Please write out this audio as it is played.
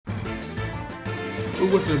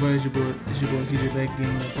What's up, everybody? It's your boy CJ back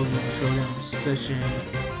again with Pokemon Showdown session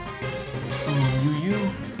UU.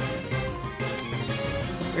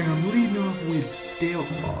 And I'm leading off with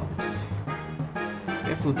Delphox.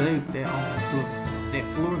 That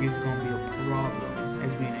Florges is gonna be a problem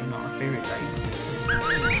as being a fairy type.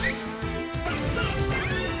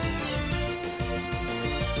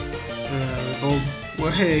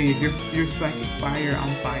 Well, hey, you're psychic fire,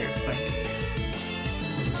 I'm fire psychic.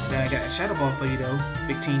 I got a Shadow Ball for you though,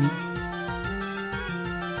 Big Teeny.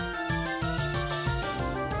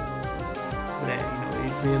 But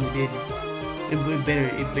it really didn't. It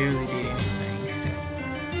barely did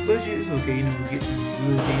anything. But it's okay, we get some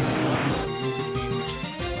little damage,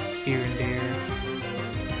 here and there.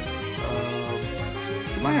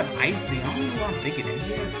 He might have Ice Beam. I don't know why I'm thinking that.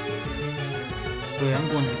 Yes. But I'm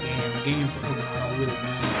going to the game. The game's a Pokemon I don't really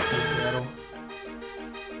need this battle.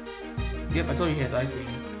 Yep, I told you he has Ice Beam.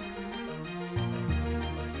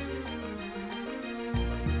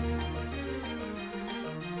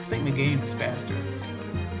 I think the game is faster.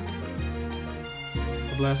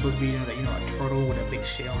 The Blastoise being a turtle with a big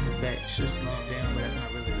shell on his back should slow him down, but that's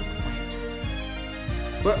not really the point.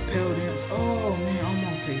 But Pale Dance, oh man,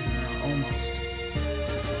 almost takes him out, almost.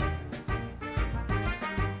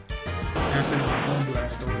 Now I'm sending my own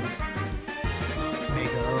Blastoise.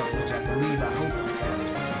 Mega up, which I hope I'm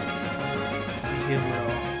faster. And hit with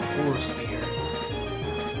a Horror Spear.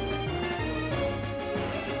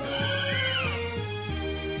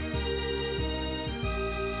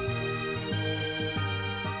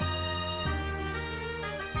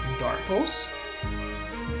 Dark Pulse.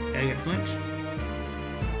 Gotta get flinch.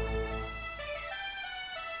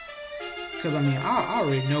 Because I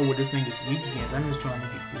already know what this thing is weak against. I'm just trying to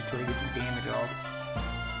get some damage off.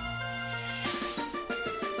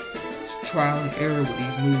 Trial and error with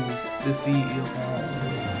these moves to see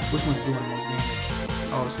which one's doing the most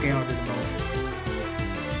damage. Oh, Scale did the most.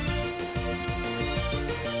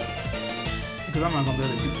 Because I'm not gonna be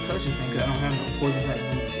able to touch this thing because I don't have no poison type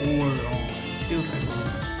move or steel type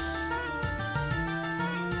moves.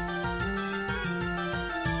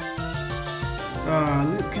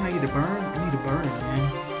 Can I get a burn? I need a burn, man.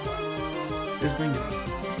 This thing is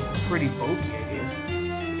pretty bulky, I guess.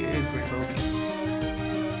 It is pretty bulky.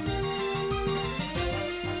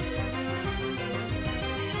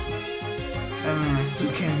 I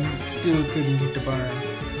still couldn't get the burn.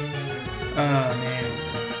 Man.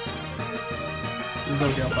 Let's go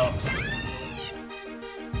Delphox.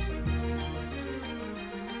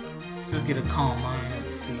 Just get a calm mind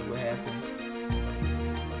and see what happens.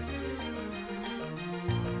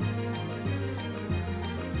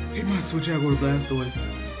 He might switch out with a Blastoise.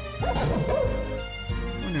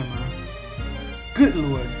 Oh, never mind. Good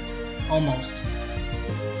lord. Almost.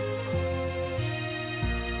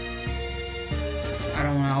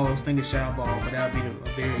 I was thinking Shadow Ball, but that would be a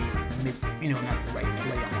very not the right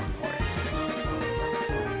play on my part.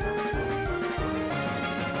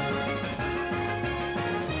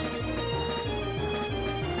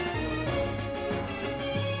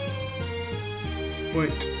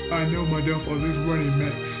 But I know my Delphox is running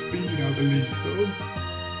max speed, I believe so.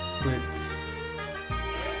 But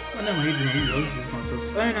I know he's just gonna still.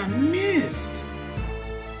 And I missed!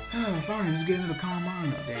 Oh, fine, just get another calm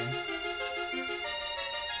mind up there.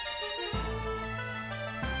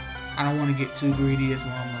 I don't want to get too greedy, that's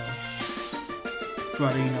why I'm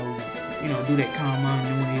try to, do that calm mind,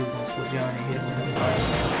 and then when he was gonna switch out and hit him with another fire.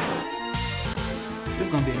 This is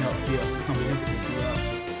gonna be enough, yeah. It's gonna be enough to take you out.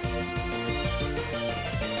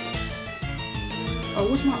 Oh,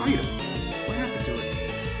 what's my item? What happened to it?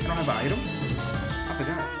 I don't have an item? I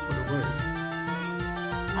forgot what it was.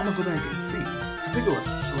 I'm gonna go back and see. I think it was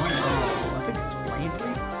Flame. Oh, I think it's Flame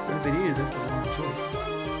Blade. But if it is, that's the wrong choice.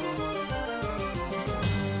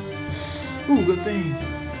 Ooh, good thing.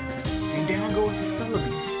 And down goes the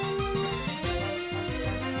Celebi.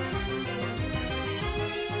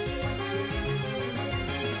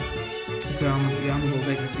 Okay, I'm gonna go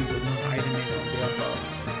back and see what one item is on Delphox.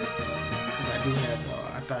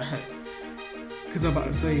 Because I'm about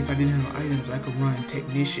to say, if I didn't have no items, I could run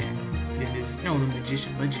Technician, then there's the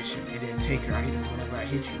Magician, and then take your items whenever I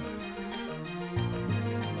hit you.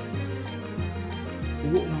 But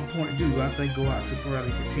what will my opponent do? I say go out to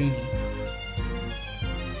probably Patini.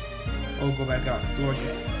 Or go back out to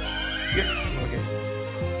Florges. Yep, Florges.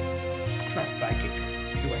 Try Psychic.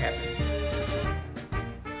 See what happens.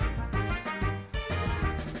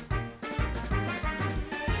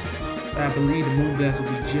 I believe the move guys will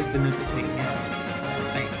be just enough to take me out. I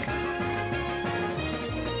think.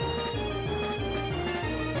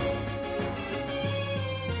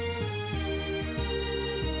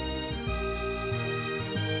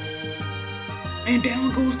 And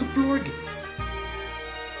down goes the Florgus.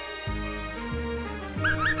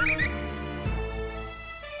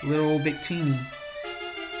 Little old Victini.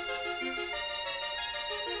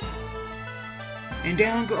 And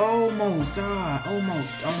down go almost.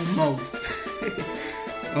 Almost.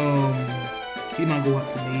 He might go up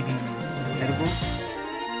to maybe Metagross.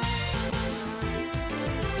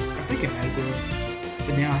 I think it Metagross.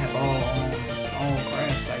 But now I have all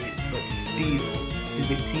grass types, but still his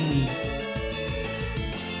Victini.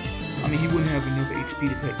 I mean, he wouldn't have enough HP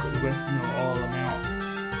to take the rest of all of them out.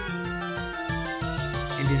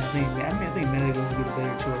 And then I think Metagross would be the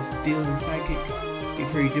better choice. Steel and Psychic, it's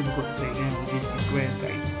pretty difficult to take down with just these grass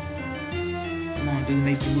types. Come on, dude,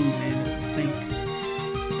 make your move, man. Think.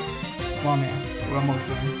 Come on, man. We're almost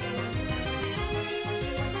done.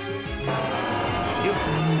 Yep,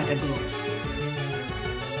 Metagross.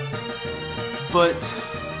 But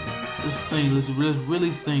let's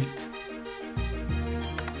really think.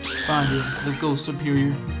 Fine, dude. Let's go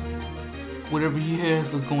Superior. Whatever he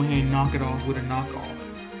has, let's go ahead and knock it off with a knockoff.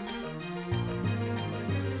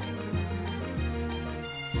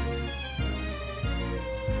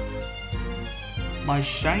 My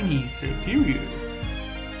shiny Superior.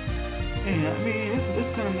 And I mean,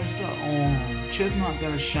 that's kind of messed up. Chestnut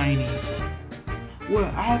got a shiny.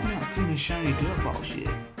 Well, I have not seen a shiny Delphox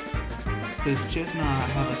yet. Because Chestnut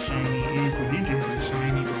have a shiny and Greninja has a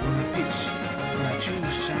shiny, but when I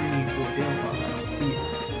choose shiny for Delphox, I don't see it.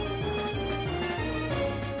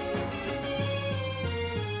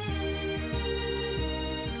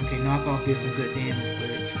 Okay, knockoff did some good damage,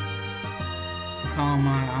 but Calm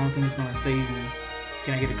Mind, I don't think it's gonna save me.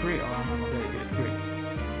 Can I get a crit? Oh, I'm not gonna get a crit.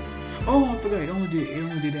 Oh, I forgot. It only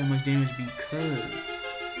did that much damage because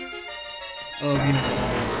of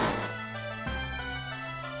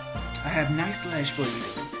I have Night Slash for you.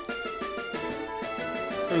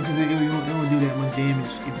 Oh, because it only do that much damage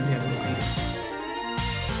if you have no item.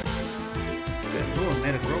 Good lord,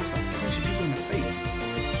 Metagross, I'm punching people in the face.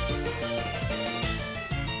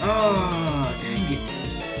 Oh, dang it.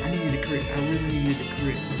 I needed a crit. I really needed a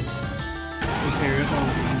crit. Okay, that's all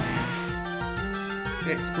we need.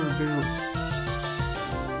 Expert build.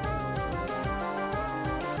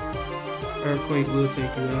 Earthquake will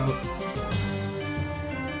take you out.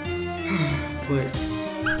 But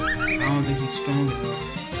I don't think he's strong enough.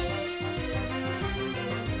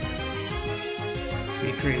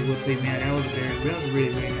 Big Crit will take me out. That was a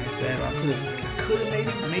really nice battle. I could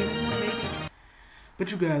have maybe. But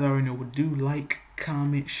you guys already know what to do. Like,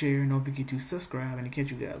 comment, share, and don't forget to subscribe, and I'll catch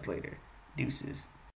you guys later. Deuces.